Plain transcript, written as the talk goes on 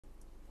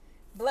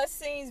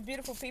Blessings,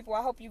 beautiful people.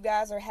 I hope you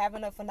guys are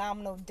having a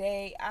phenomenal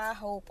day. I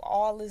hope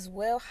all is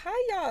well. How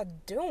y'all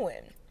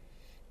doing?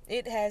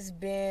 It has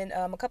been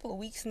a couple of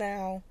weeks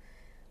now.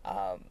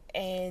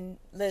 And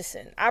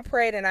listen, I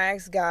prayed and I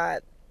asked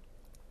God,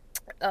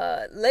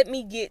 let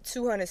me get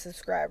 200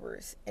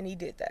 subscribers. And He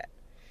did that.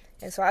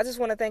 And so I just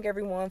want to thank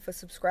everyone for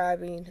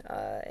subscribing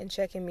and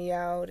checking me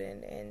out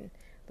and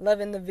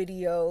loving the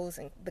videos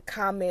and the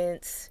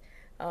comments.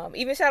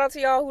 Even shout out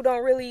to y'all who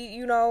don't really,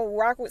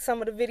 rock with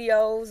some of the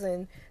videos,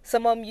 and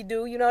some of them you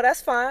do.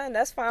 That's fine.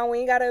 That's fine. We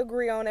ain't got to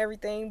agree on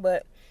everything,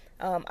 but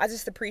I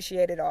just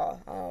appreciate it all.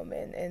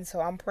 And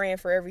so I'm praying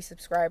for every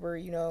subscriber,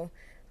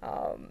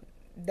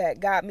 that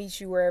God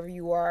meets you wherever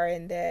you are,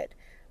 and that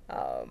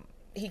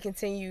He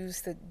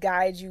continues to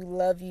guide you,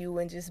 love you,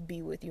 and just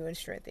be with you and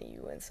strengthen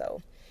you. And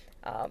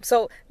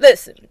so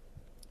listen,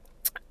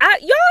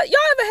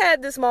 y'all ever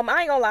had this moment?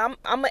 I ain't gonna lie,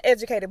 I'm an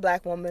educated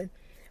black woman.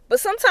 But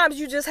sometimes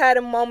you just had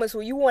moments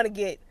where you want to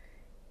get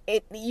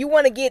indignant. You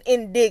want to get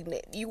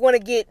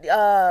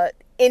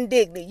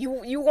indignant.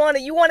 You want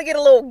to get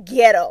a little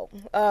ghetto.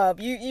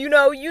 You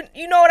know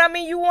what I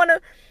mean. You want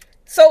to.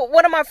 So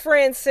one of my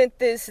friends sent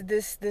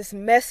this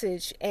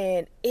message,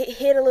 and it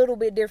hit a little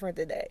bit different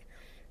today.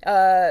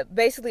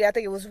 Basically, I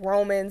think it was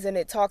Romans, and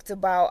it talked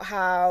about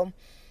how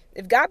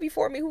if God be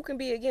for me, who can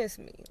be against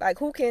me? Like,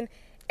 who can?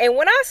 And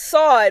when I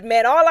saw it,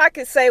 man, all I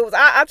could say was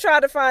I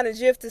tried to find a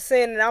GIF to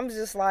send, and I'm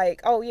just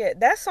like, oh yeah,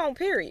 that's on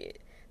period.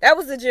 That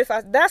was the GIF.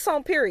 That's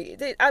on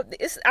period.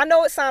 I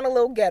know it sounded a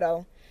little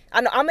ghetto.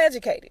 I know I'm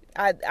educated.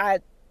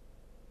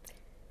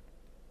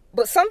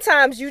 But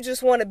sometimes you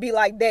just want to be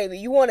like David.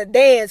 You want to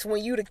dance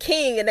when you the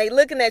king and they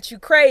looking at you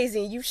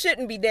crazy, and you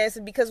shouldn't be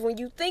dancing, because when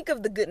you think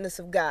of the goodness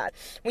of God,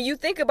 when you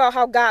think about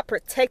how God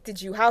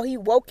protected you, how He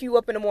woke you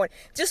up in the morning,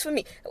 just for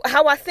me,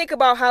 how I think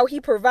about how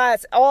He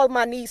provides all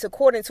my needs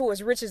according to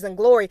His riches and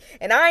glory,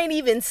 and I ain't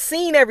even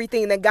seen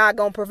everything that God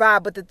gonna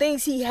provide, but the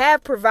things He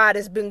have provided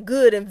has been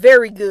good and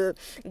very good.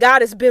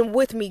 God has been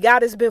with me.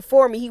 God has been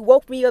for me. He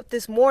woke me up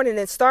this morning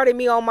and started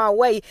me on my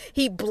way.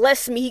 He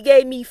blessed me. He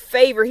gave me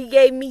favor. He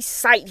gave me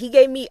sight. He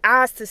gave me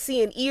eyes to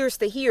see and ears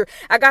to hear.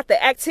 I got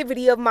the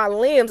activity of my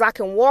limbs. I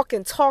can walk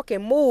and talk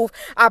and move.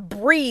 I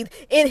breathe.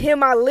 In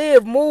Him I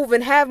live, move,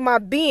 and have my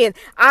being.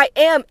 I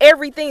am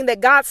everything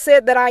that God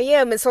said that I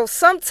am. And so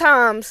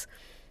sometimes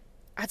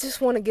I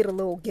just want to get a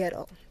little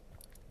ghetto.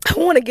 I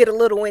want to get a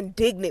little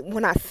indignant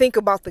when I think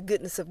about the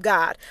goodness of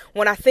God,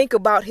 when I think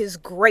about His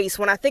grace,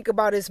 when I think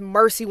about His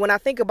mercy, when I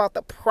think about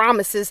the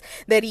promises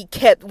that He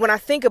kept, when I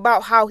think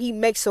about how He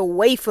makes a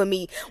way for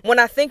me, when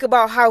I think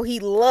about how He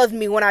loved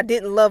me when I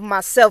didn't love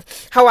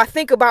myself, how I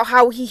think about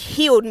how He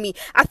healed me.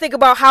 I think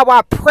about how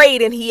I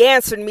prayed and He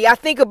answered me. I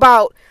think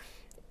about,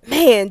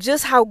 man,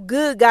 just how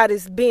good God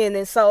has been.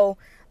 And so,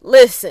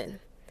 listen.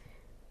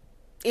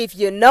 If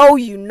you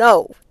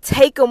know,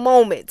 take a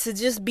moment to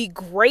just be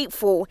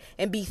grateful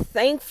and be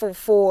thankful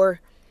for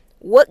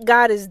what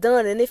God has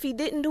done. And if He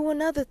didn't do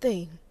another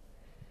thing,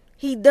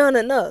 He done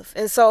enough.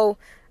 And so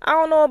I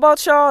don't know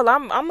about y'all.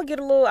 I'm gonna get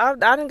a little. I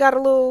done got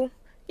a little.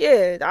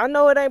 Yeah, I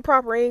know it ain't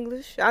proper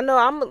English. I know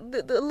I'm a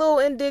little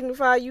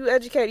indignified. You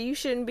educated. You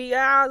shouldn't be.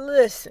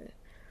 Listen.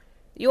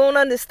 You don't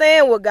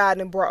understand what God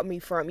has brought me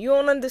from. You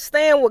don't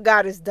understand what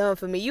God has done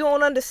for me. You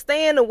don't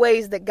understand the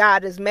ways that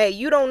God has made.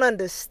 You don't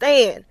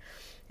understand.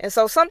 And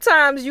so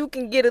sometimes you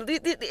can get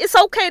it's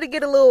okay to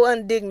get a little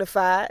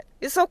undignified.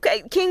 It's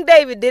okay. King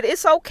David did it.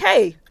 It's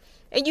okay.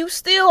 And you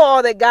still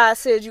all that God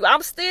said you.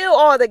 I'm still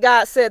all that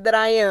God said that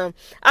I am.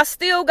 I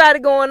still got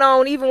it going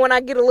on even when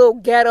I get a little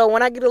ghetto,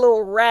 when I get a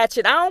little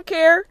ratchet. I don't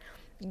care.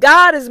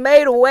 God has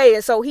made a way,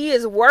 and so He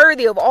is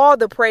worthy of all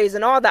the praise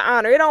and all the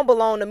honor. It don't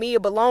belong to me,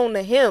 it belongs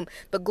to Him.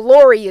 The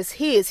glory is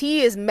His.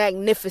 He is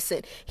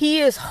magnificent. He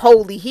is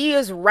holy. He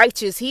is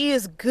righteous. He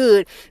is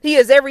good. He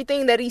is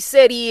everything that He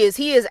said He is.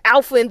 He is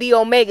Alpha and the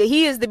Omega.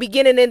 He is the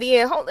beginning and the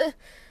end.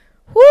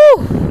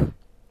 Whew.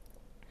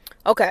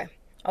 Okay.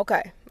 All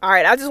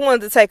right. I just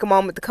wanted to take a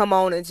moment to come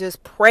on and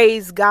just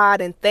praise God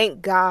and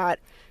thank God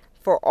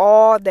for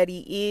all that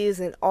He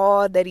is and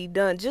all that He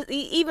done. Just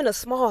even the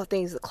small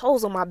things, the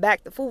clothes on my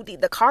back, the food,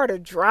 the car to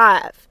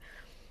drive,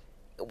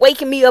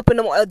 waking me up in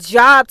a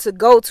job to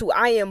go to.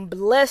 I am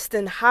blessed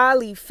and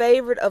highly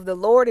favored of the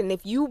Lord. And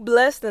if you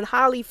blessed and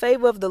highly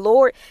favored of the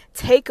Lord,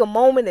 take a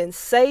moment and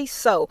say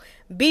so.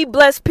 Be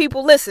blessed,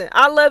 people. Listen,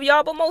 I love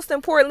y'all, but most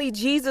importantly,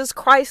 Jesus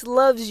Christ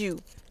loves you.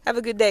 Have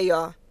a good day,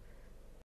 y'all.